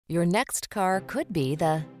Your next car could be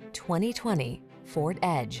the 2020 Ford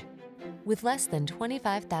Edge. With less than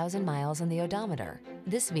 25,000 miles on the odometer,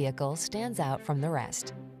 this vehicle stands out from the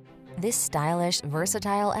rest. This stylish,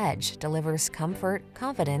 versatile Edge delivers comfort,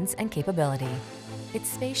 confidence, and capability. Its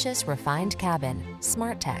spacious, refined cabin,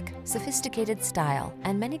 smart tech, sophisticated style,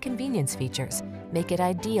 and many convenience features make it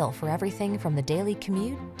ideal for everything from the daily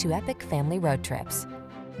commute to epic family road trips.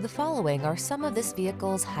 The following are some of this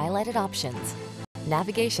vehicle's highlighted options: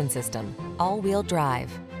 navigation system, all-wheel drive,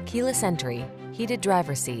 keyless entry, heated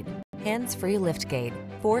driver's seat, hands-free liftgate,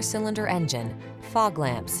 4-cylinder engine, fog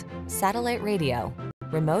lamps, satellite radio,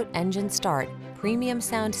 remote engine start, premium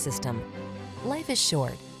sound system. Life is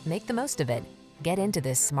short. Make the most of it. Get into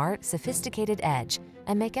this smart, sophisticated Edge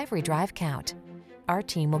and make every drive count. Our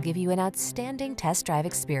team will give you an outstanding test drive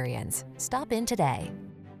experience. Stop in today.